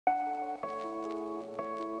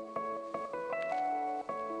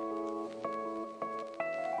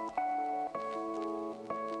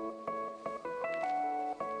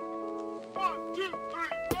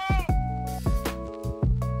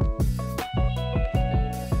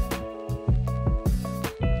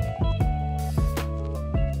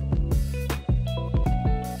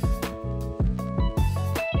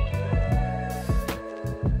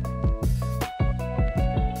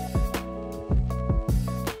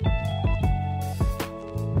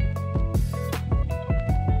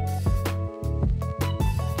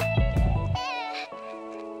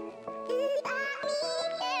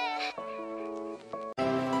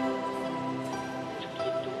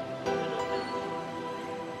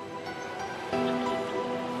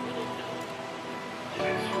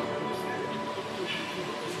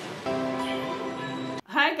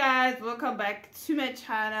guys, welcome back to my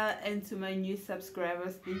channel and to my new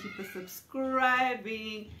subscribers. Thank you for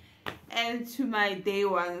subscribing, and to my day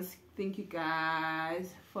ones, thank you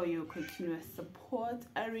guys for your continuous support.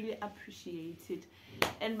 I really appreciate it.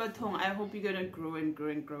 And Batong, I hope you're gonna grow and grow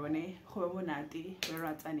and grow.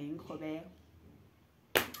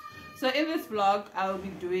 So in this vlog I'll be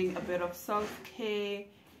doing a bit of self-care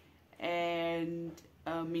and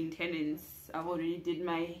maintenance. I've already did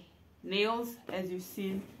my nails, as you've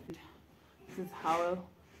seen. This is how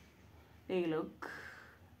they look.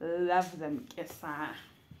 Love them.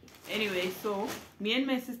 Anyway, so me and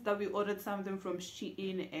my sister, we ordered something from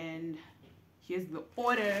Shein, and here's the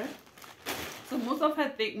order. So most of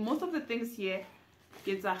the things here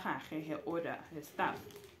gets her order, her stuff,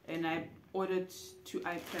 and I ordered 2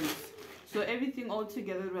 items. So everything all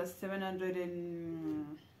together was 700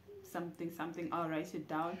 and something. I'll write it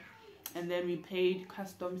down. And then we paid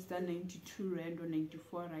customs 92 rand or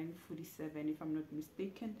 94 rand 47, if I'm not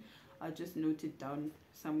mistaken. I'll just note it down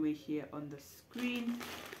somewhere here on the screen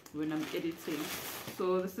when I'm editing.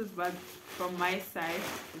 So this is what from my side,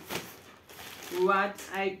 this is what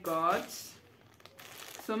I got.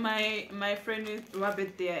 So my friend is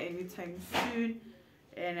Robert there anytime soon,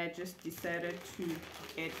 and I just decided to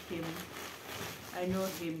get him, I know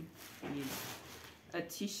him, a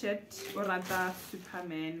t-shirt or rather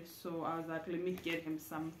Superman, so I was like, let me get him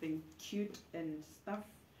something cute and stuff.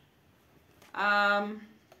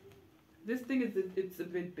 This thing it's a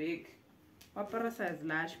bit big. Opera size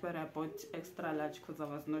large, but I bought extra large because I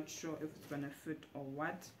was not sure if it's gonna fit or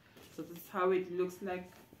what. So this is how it looks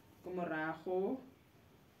like,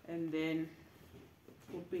 and then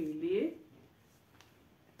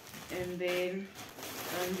and then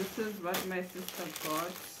this is what my sister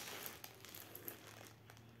got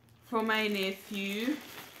for my nephew,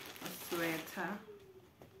 a sweater.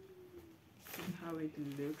 This is how it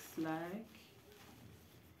looks like.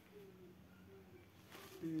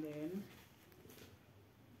 And then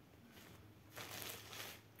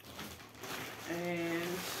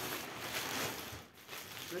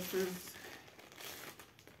this is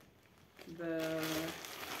the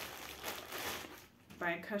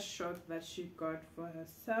biker short that she got for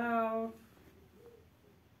herself.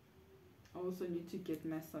 I also need to get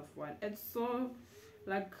myself one. It's so,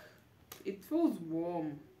 like, it feels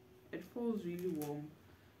warm. It feels really warm,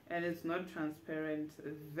 and it's not transparent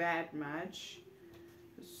that much.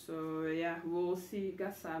 So yeah, we'll see.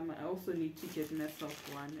 I also need to get myself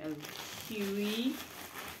one, a kiwi.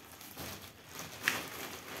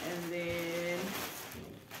 And then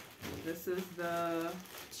this is the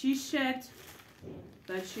t-shirt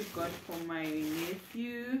that she got for my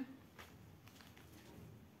nephew.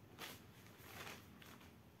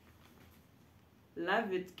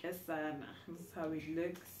 Love it, Kesana. This is how it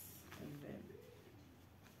looks.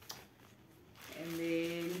 And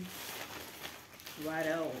then what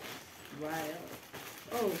else?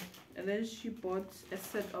 Oh, and then she bought a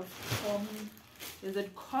set of is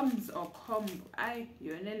it combs or comb?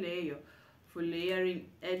 You're in a layer for layering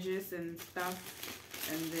edges and stuff.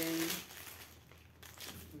 And then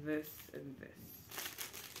this and this.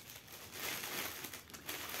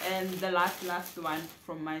 And the last one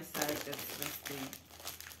from my side is this thing.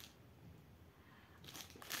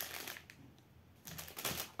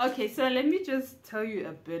 Okay, so let me just tell you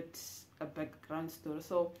a background story.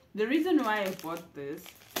 So the reason why I bought this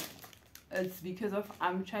is because of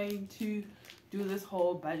I'm trying to do this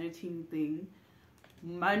whole budgeting thing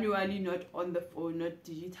manually, not on the phone, not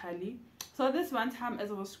digitally. So this one time, as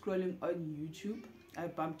I was scrolling on YouTube, I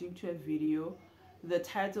bumped into a video. The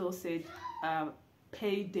title said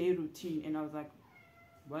payday routine, and I was like,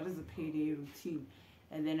 what is a payday routine?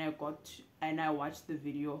 And then I watched the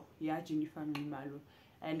video. Yeah, Jennifer Mimalo.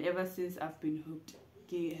 And ever since I've been hooked.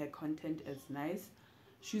 Her content is nice.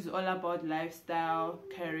 She's all about lifestyle,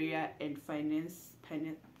 career, and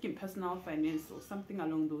personal finance, or something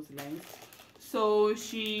along those lines. So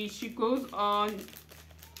she goes on,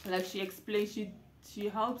 like, she explains, she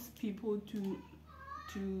helps people to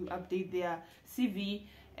update their CV,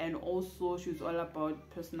 and also she's all about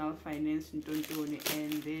personal finance, and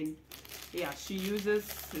then yeah, she uses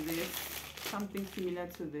this, something similar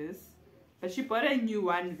to this. But she bought a new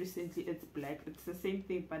one recently. It's black. It's the same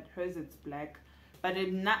thing, but hers it's black. But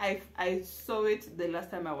I saw it the last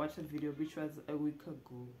time I watched a video, which was a week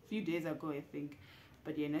ago, a few days ago, I think.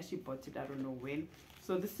 But yeah, now she bought it, I don't know when.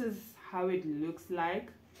 So this is how it looks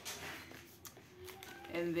like.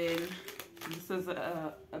 And then this is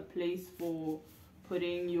a place for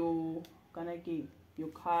putting your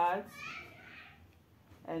cards.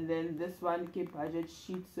 And then this one budget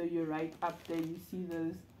sheet, so you write up there, you see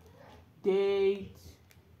those date,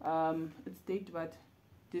 It's stated what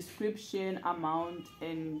description, amount,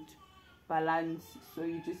 and balance. So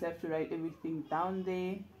you just have to write everything down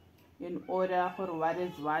there in order for what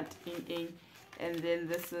is what in. And then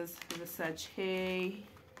this is the sachet,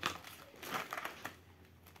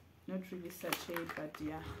 not really sachet, but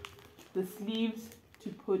yeah, the sleeves to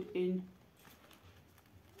put in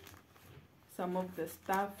some of the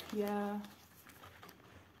stuff here.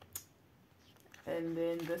 And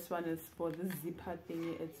then this one is for the zipper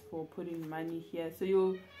thingy, it's for putting money here. So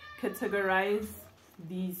you'll categorize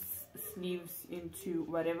these sleeves into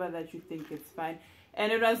whatever that you think is fine.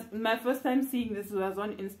 And it was my first time seeing this. Was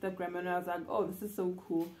on Instagram, and I was like, oh, this is so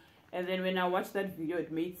cool. And then when I watched that video,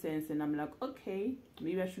 it made sense, and I'm like, okay,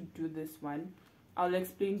 maybe I should do this one. I'll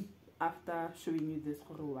explain after showing you this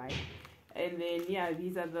for a while. And then yeah,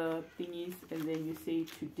 these are the thingies, and then you say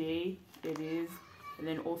today it is. And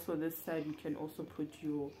then also this side you can also put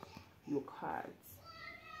your cards.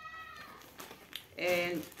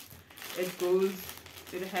 And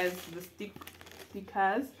it has the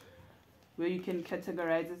stickers where you can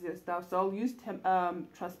categorize your stuff. So I'll use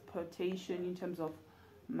transportation in terms of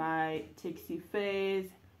my taxi fares,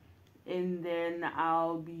 and then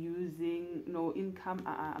I'll be using income.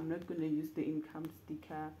 I'm not going to use the income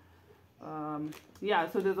sticker. Yeah,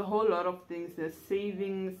 so there's a whole lot of things. There's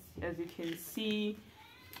savings, as you can see.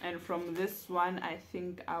 And from this one, I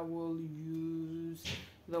think I will use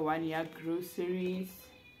the 1 year groceries.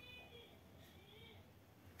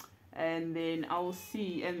 And then I'll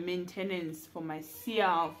see, and maintenance for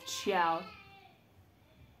myself, child.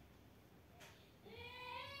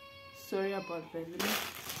 Sorry about that.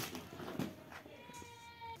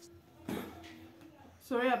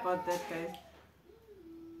 Sorry about that, guys.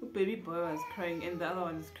 The baby boy was crying and the other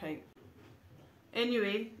one is crying.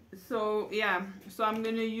 Anyway, so yeah, so I'm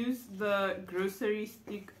gonna use the grocery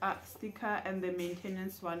sticker and the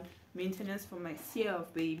maintenance one. Maintenance for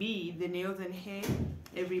myself, baby, the nails and hair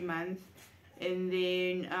every month. And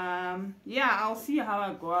then yeah, I'll see how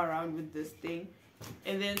I go around with this thing.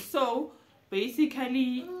 And then so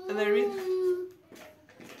basically the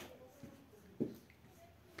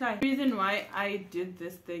reason why I did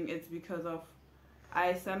this thing is because of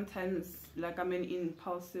I sometimes, like, I'm an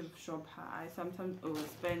impulsive shopper. I sometimes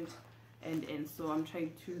overspend, and so I'm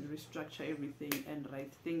trying to restructure everything and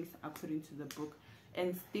write things according to the book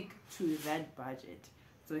and stick to that budget.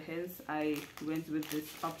 So hence I went with this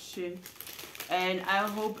option, and I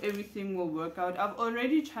hope everything will work out. I've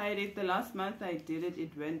already tried it. The last month I did it,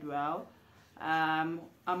 it went well. I'm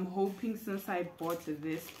hoping, since I bought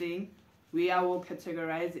this thing, where I will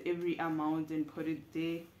categorize every amount and put it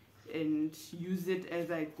there and use it as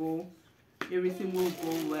I go, everything will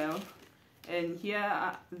go well. And here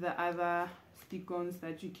are the other stick-ons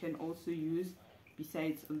that you can also use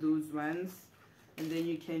besides those ones, and then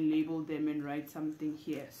you can label them and write something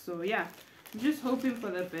here. So yeah, I'm just hoping for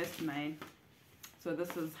the best, man. So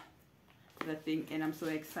this is the thing, and I'm so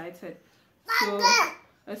excited. So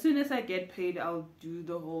as soon as I get paid, I'll do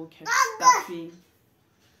the whole cash stuffing.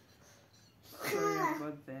 Sorry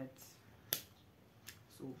about that.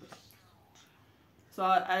 So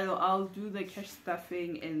I'll do the cash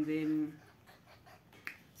stuffing and then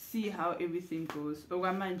see how everything goes.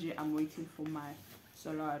 Ogamanje, I'm waiting for my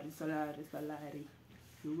salary. So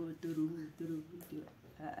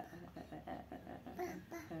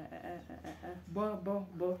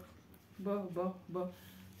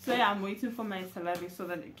yeah, I'm waiting for my salary so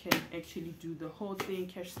that I can actually do the whole thing,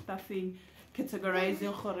 cash stuffing,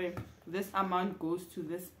 categorizing. This amount goes to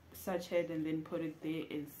this sachet and then put it there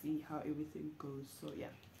and see how everything goes. So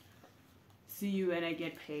yeah, see you when I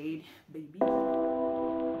get paid, baby.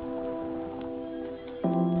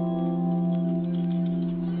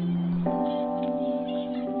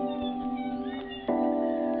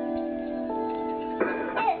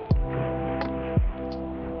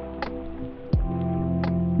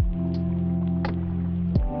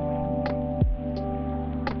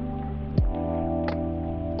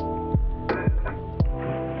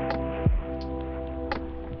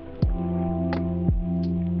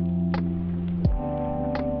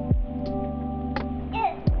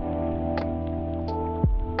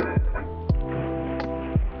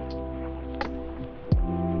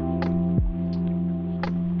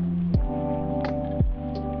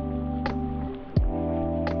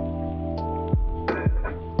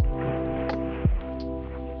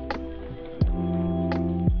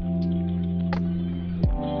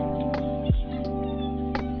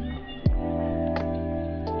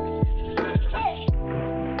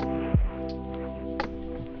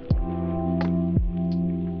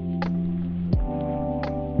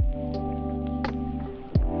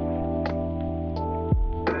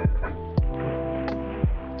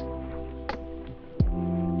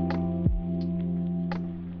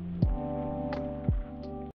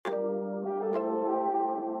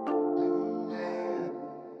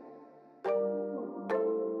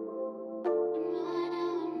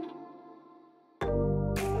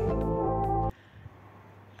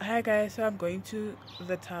 Hi guys, so I'm going to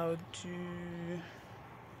the town to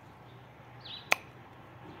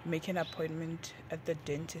make an appointment at the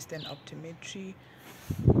dentist and optometry.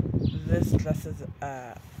 These glasses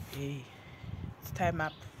are it's time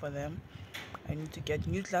up for them. I need to get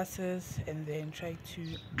new glasses and then try to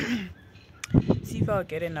see if I'll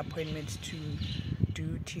get an appointment to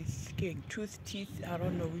do teeth, I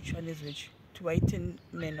don't know which one is which, to whiten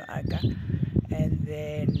meno aga, and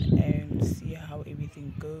then see how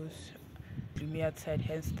everything goes. Gloomy outside,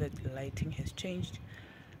 hence the lighting has changed.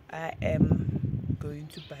 I am going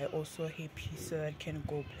to buy also a hair piece so I can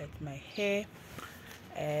go plait my hair,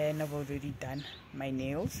 and I've already done my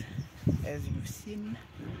nails as you've seen.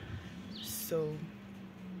 So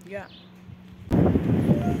yeah.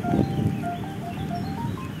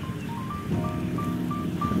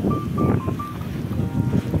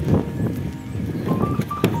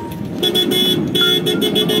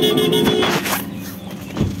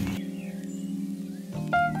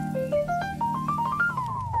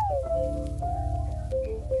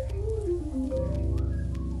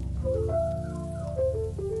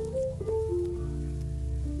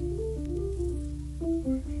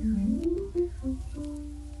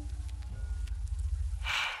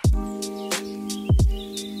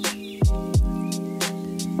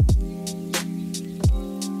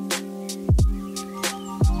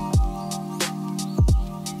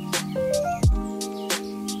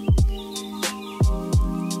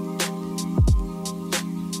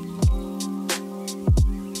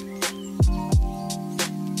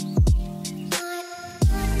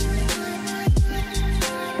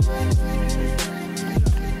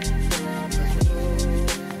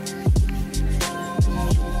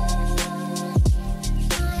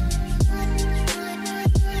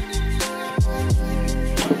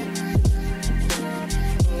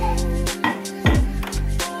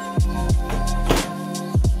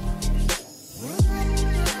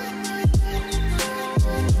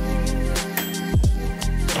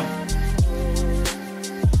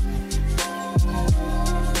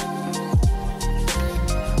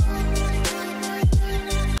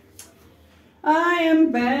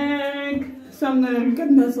 Back. So I'm gonna look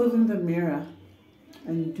at myself in the mirror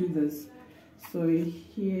and do this. So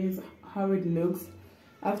here's how it looks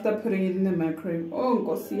after putting it in the microwave. Oh,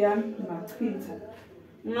 Gosia, Matrita.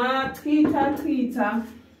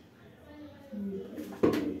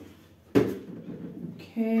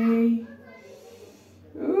 Okay.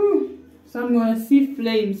 Ooh. So I'm gonna see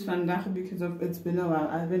flames from that because of it's been a while.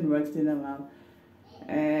 I haven't worked in a while,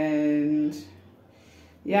 and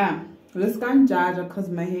yeah. Let's go and judge because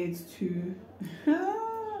my hair is too.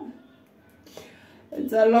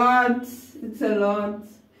 It's a lot. It's a lot.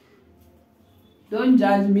 Don't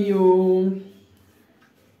judge me, oh.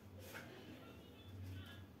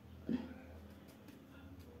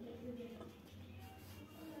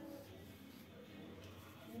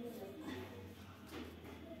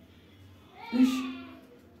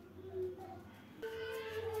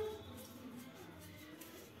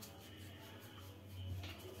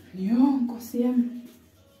 Yo, Gosia.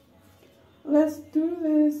 Let's do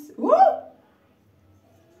this. Woo!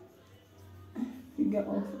 Figure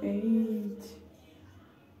of 8.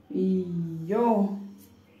 Yo.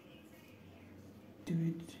 Do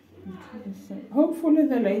it. Hopefully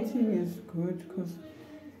the lighting is good because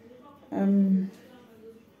I'm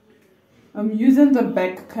using the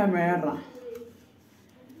back camera.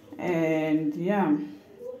 And yeah.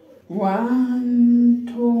 1,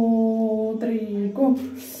 2, 3, go.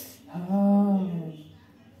 Oh.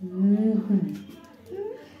 1,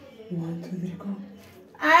 2, 3, go.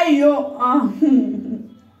 Ayo.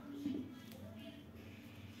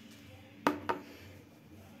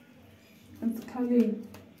 It's coming.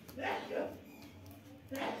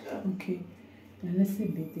 Okay. Now let's see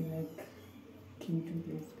baby, like, can you do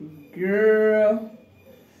this, baby girl?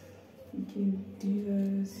 You can do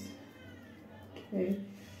this. Okay.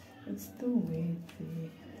 It's still wet there.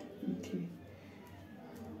 Okay.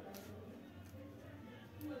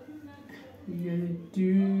 You're gonna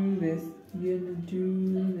do this. You're gonna do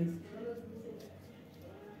this.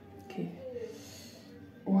 Okay.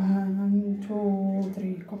 1, 2,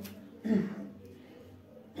 3, go. 1, 2,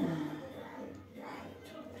 3, go.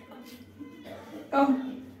 Oh,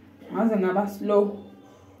 I was gonna be slow.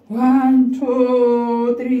 1,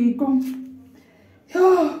 2, 3, go.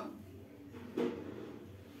 Oh.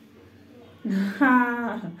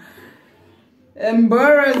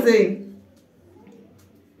 Embarrassing,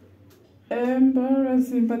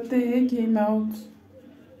 but the hair came out.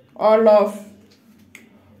 All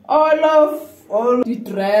the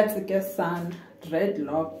dreads, I guess,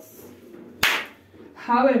 dreadlocks.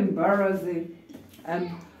 How embarrassing.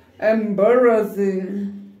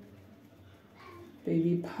 embarrassing.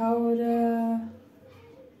 Baby powder.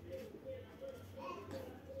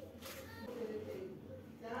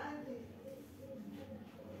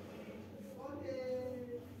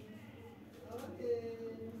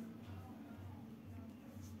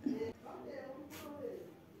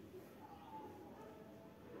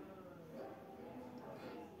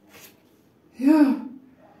 Yeah.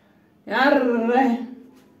 Yarre.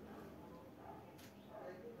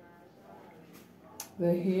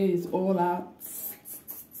 The hair is all out.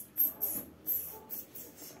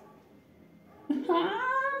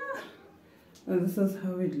 This is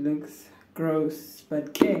how it looks. Gross, but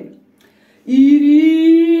okay. It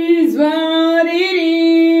is what it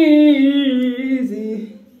is.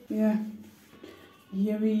 Yeah.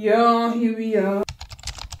 Here we are. Here we are.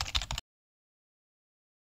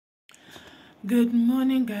 Good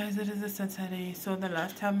morning, guys. It is a Saturday. So the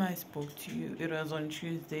last time I spoke to you, it was on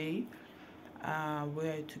Tuesday,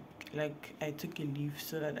 where I took a leave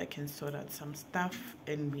so that I can sort out some stuff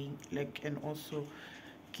and also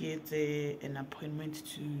get an appointment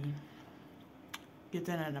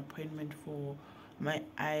for my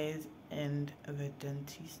eyes and the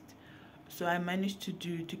dentist. So I managed to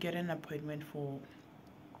get an appointment for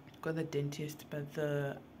the dentist, but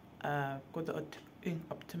the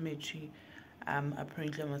optometry.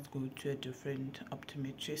 Apparently I must go to a different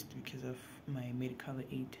optometrist because of my medical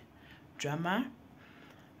aid drama.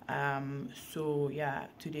 So yeah,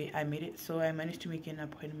 today I made it. So I managed to make an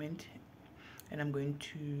appointment, and I'm going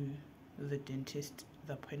to the dentist.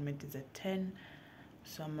 The appointment is at 10,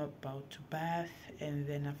 so I'm about to bath and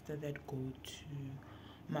then after that go to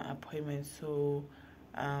my appointment. So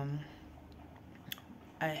I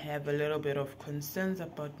have a little bit of concerns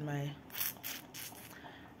about my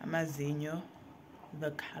amazinho,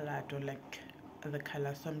 the color,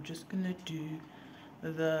 so I'm just gonna do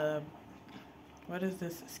the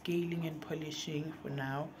scaling and polishing for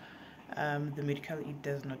now. The medical aid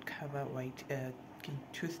does not cover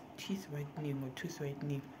teeth whitening or tooth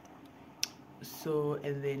whitening. So,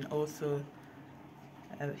 and then also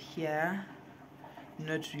here,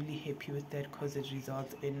 not really happy with that because it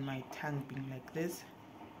results in my tongue being like this.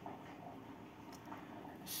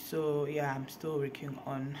 So yeah, I'm still working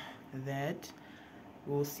on that.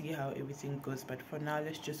 We'll see how everything goes, but for now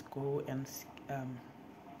let's just go and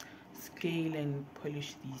scale and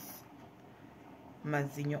polish these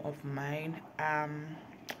mazinho of mine.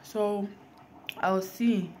 So I'll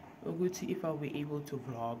see if I'll be able to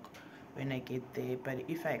vlog when I get there, but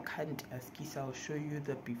if I can't, I'll show you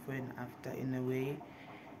the before and after in a way.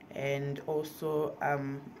 And also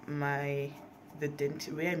the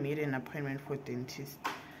dentist, where I made an appointment for dentist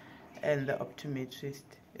and the optometrist,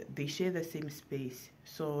 they share the same space.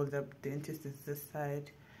 So the dentist is this side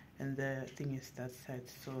and the thing is that side,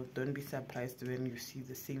 so don't be surprised when you see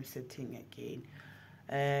the same setting again.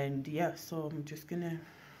 And yeah, so I'm just gonna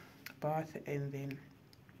bath and then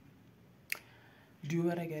do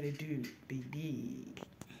what I gotta do, baby.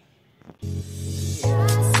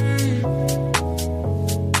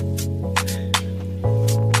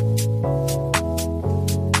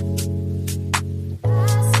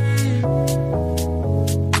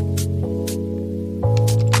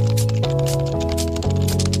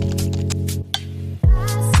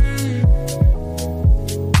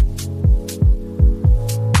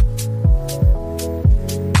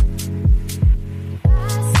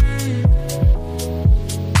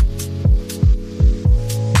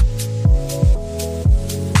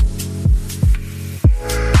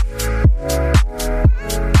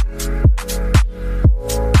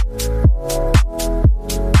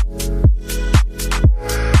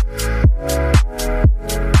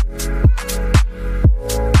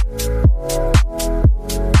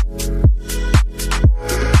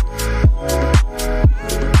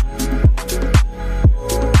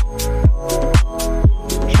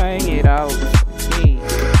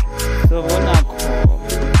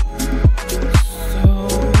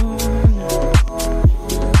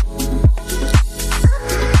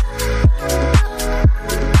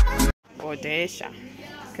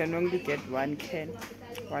 Can only get one tin,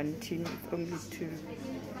 only two.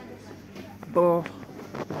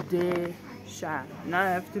 Now I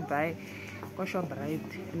have to buy Shopwright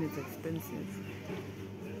and it's expensive.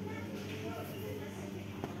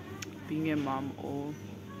 Being a mom,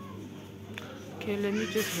 okay, let me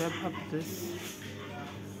just wrap up this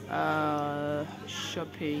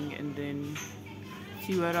shopping and then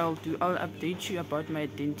see what I'll do. I'll update you about my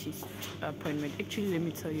dentist appointment. Actually, let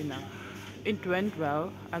me tell you now. It went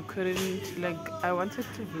well. I couldn't, I wanted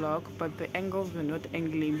to vlog, but the angles were not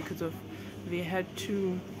angling because of they had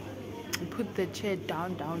to put the chair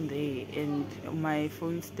down there, and my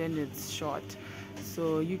phone stand is short,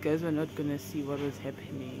 so you guys were not gonna see what was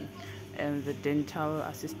happening, and the dental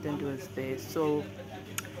assistant was there. So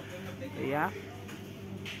yeah,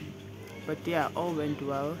 but yeah, all went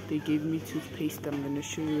well. They gave me toothpaste. I'm gonna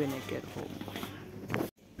show you when I get home.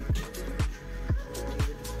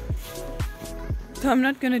 So I'm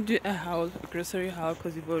not gonna do a haul, grocery haul,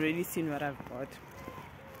 because you've already seen what I've bought.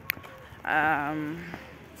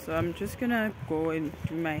 So I'm just gonna go and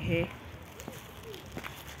do my hair.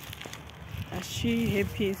 A she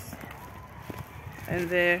hairpiece, and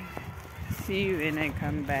then see you when I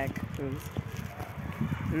come back, because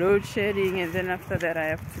load shedding, and then after that I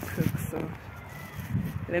have to cook. So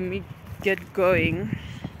let me get going.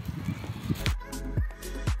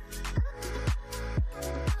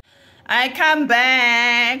 I come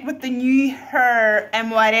back with the new hair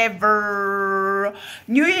and whatever.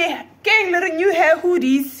 New hair, getting little new hair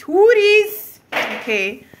hoodies.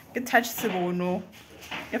 Okay, you touch Sibono.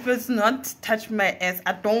 If it's not touch my ass,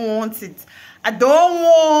 I don't want it.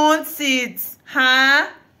 Huh?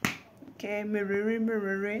 Okay,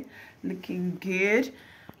 mirror, looking good.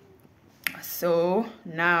 So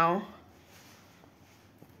now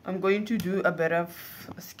I'm going to do a bit of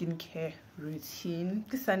skincare routine.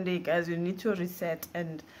 This Sunday, guys, you need to reset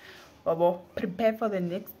and prepare for the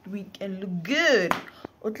next week and look good.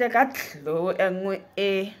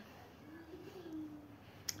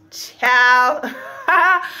 Ciao.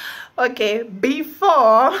 Okay,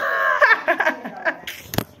 before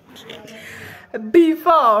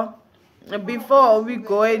we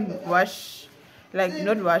go and wash, like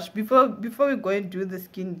not wash, before we go and do the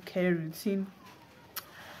skincare routine,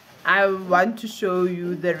 I want to show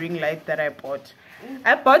you the ring light that I bought.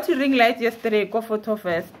 I bought a ring light yesterday. Go photo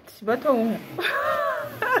first. But so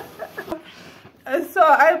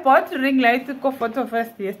I bought a ring light to go photo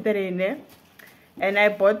first yesterday, and I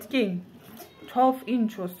bought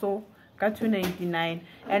 12-inch or so, got $2.99,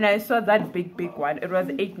 and I saw that big one. It was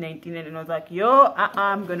 $8.99, and I was like, yo,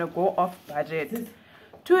 I'm gonna go off budget.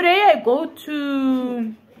 Today I go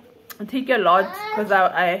to take a lot because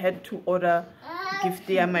I had to order gift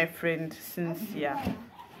there, my friend, since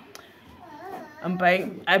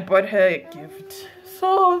I bought her a gift.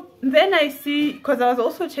 So then I see, because I was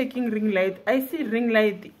also checking ring light, I see ring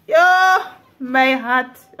light. Yeah, my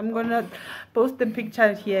heart, I'm gonna post the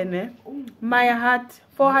picture here, ne? My heart,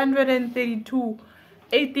 432,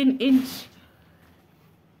 18-inch,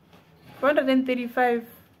 435.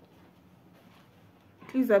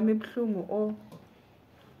 Please, I'm oh.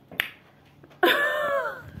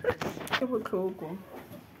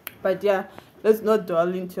 But yeah, let's not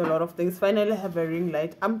dwell into a lot of things. Finally, I have a ring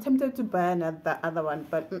light. I'm tempted to buy another one,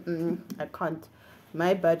 but I can't.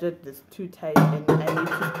 My budget is too tight, and I need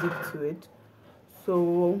to stick to it.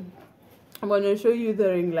 So I'm gonna show you the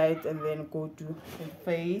ring light, and then go to the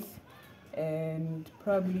face, and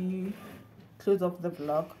probably close off the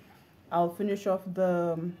vlog. I'll finish off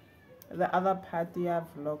the other part,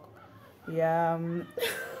 vlog. Yeah.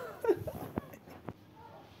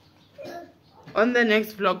 On the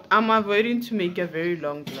next vlog, I'm avoiding to make a very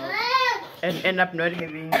long vlog and end up not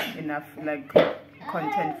having enough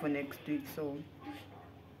content for next week. So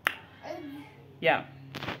yeah.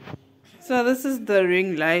 So this is the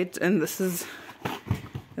ring light, and this is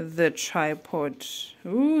the tripod.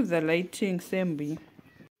 Ooh, the lighting, Sambi.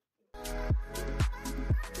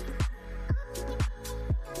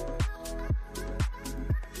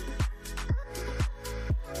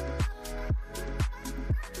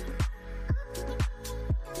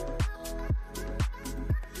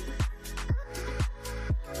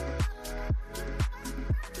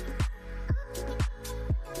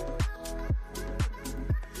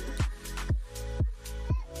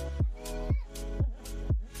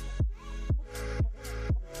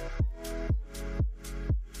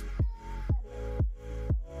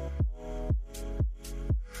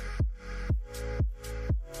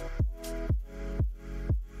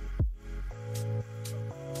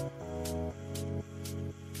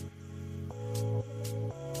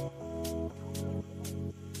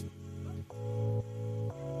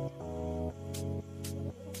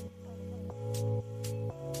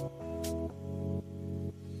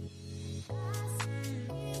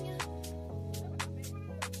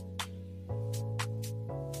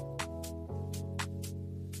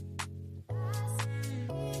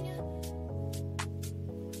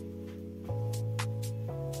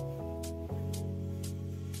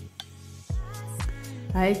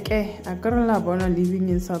 I living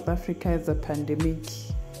in South Africa as a pandemic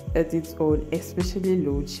at its own, especially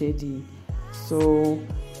load shedding. So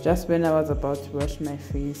just when I was about to wash my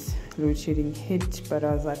face, load shedding hit, but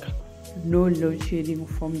I was like, no load shedding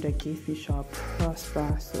from the cafe shop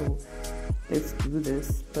prosper, so let's do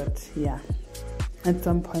this. But yeah, at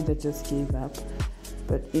some point I just gave up.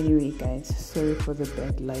 But anyway guys, sorry for the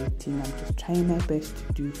bad lighting. I'm just trying my best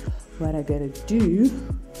to do what I gotta do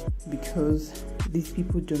because these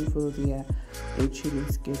people don't follow their load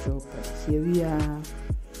shedding schedule. But here we are.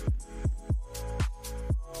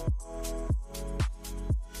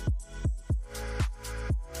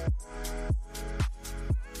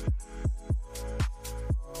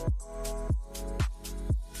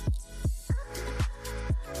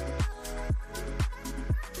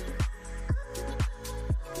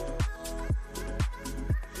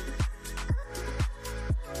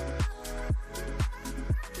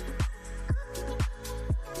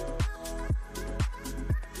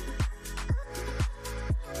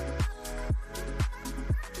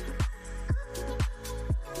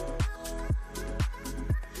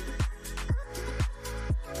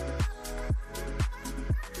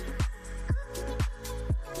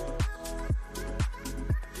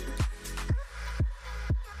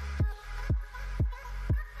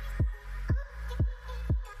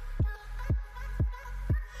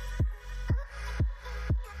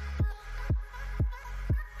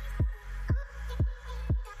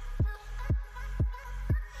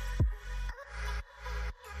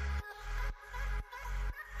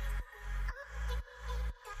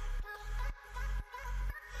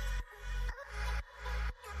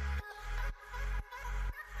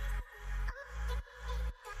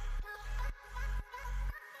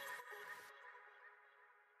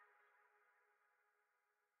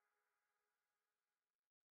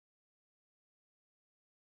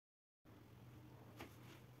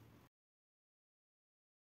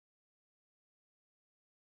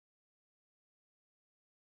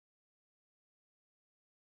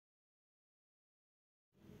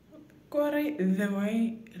 Corey, the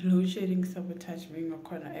way load shedding sabotage me,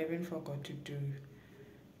 I even forgot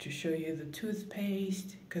to show you the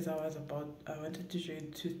toothpaste because I wanted to show you the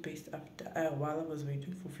toothpaste after while I was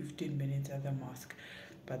waiting for 15 minutes at the mosque,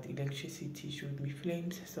 but electricity showed me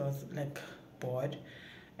flames, so I was like bored,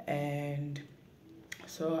 and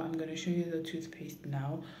so I'm gonna show you the toothpaste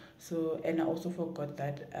now. So, and I also forgot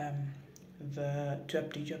that to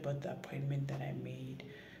update you about the appointment that I made.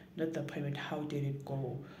 Not the appointment, how did it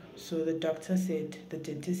go? So the dentist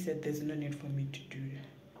said there's no need for me to do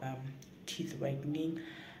teeth whitening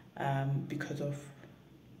because of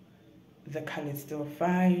the color is still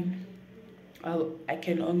fine. I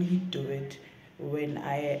can only do it when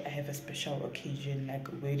I have a special occasion like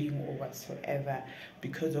wedding or whatsoever,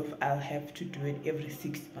 because of I'll have to do it every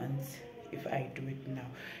 6 months. If I do it now,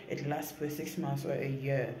 it lasts for 6 months or a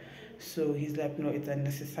year. So he's like, no, it's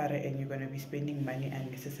unnecessary and you're going to be spending money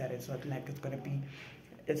unnecessary. It's not like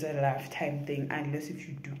it's a lifetime thing, unless if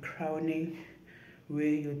you do crowning where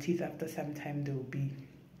your teeth after some time they will be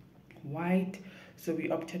white. So we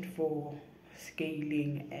opted for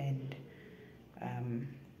scaling and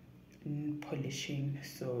polishing.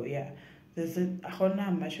 So yeah, there's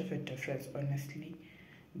not much of a difference honestly,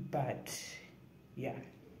 but yeah,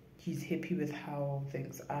 he's happy with how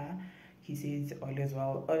things are. He says all is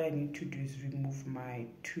well. All I need to do is remove my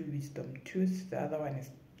 2 wisdom tooth. The other one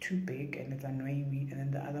is too big and it's annoying me, and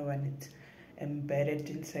then the other one it's embedded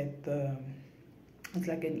inside it's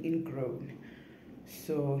like an ingrown.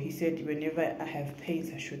 So he said whenever I have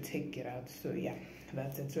pains I should take it out. So yeah,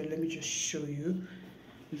 that's it. So let me just show you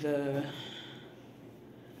the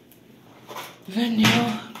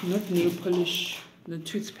nail polish, the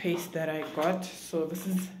toothpaste that I got. So this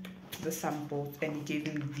is the samples, and he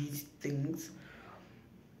gave me these things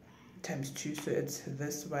 ×2. So it's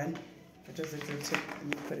this one. Let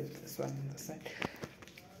me put it this one on the side.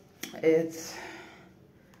 It's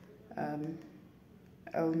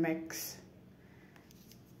Elmex.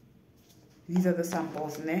 These are the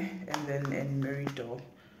samples, and then Meridor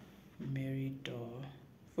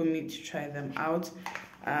for me to try them out.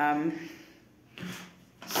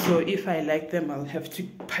 So if I like them, I'll have to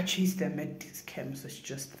purchase them at discount. So it's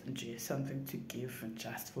just something to give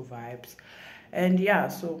just for vibes. And yeah,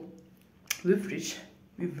 so we've reached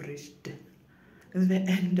the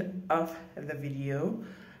end of the video.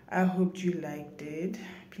 I hope you liked it.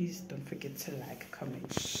 Please don't forget to like,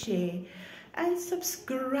 comment, share, and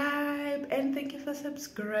subscribe. And thank you for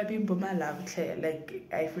subscribing. But my love, like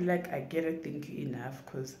I feel like I get a thank you enough,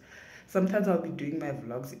 because sometimes I'll be doing my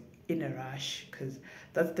vlogs in a rush, because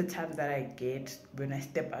that's the time that I get when I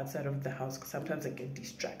step outside of the house, because sometimes I get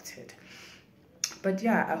distracted. But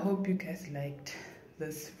yeah, I hope you guys liked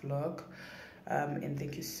this vlog. And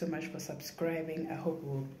thank you so much for subscribing. I hope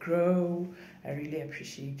we'll grow. I really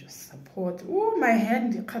appreciate your support. Oh, my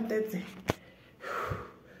hand.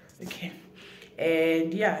 Okay.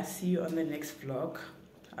 And yeah, see you on the next vlog.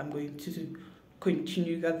 I'm going to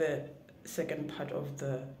continue the second part of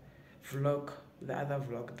the vlog, the other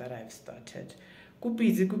vlog that I've started. Go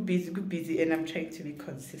busy, and I'm trying to be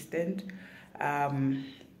consistent.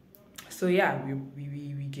 So yeah, we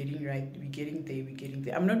getting right, we're getting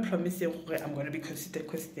there. I'm not promising I'm going to be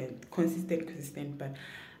consistent, but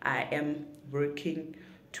I am working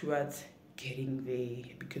towards getting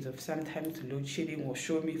there, because of sometimes load shedding or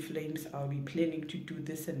show me flames. I'll be planning to do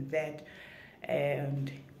this and that,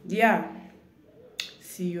 and yeah,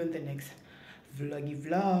 see you on the next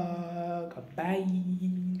vlog. Bye.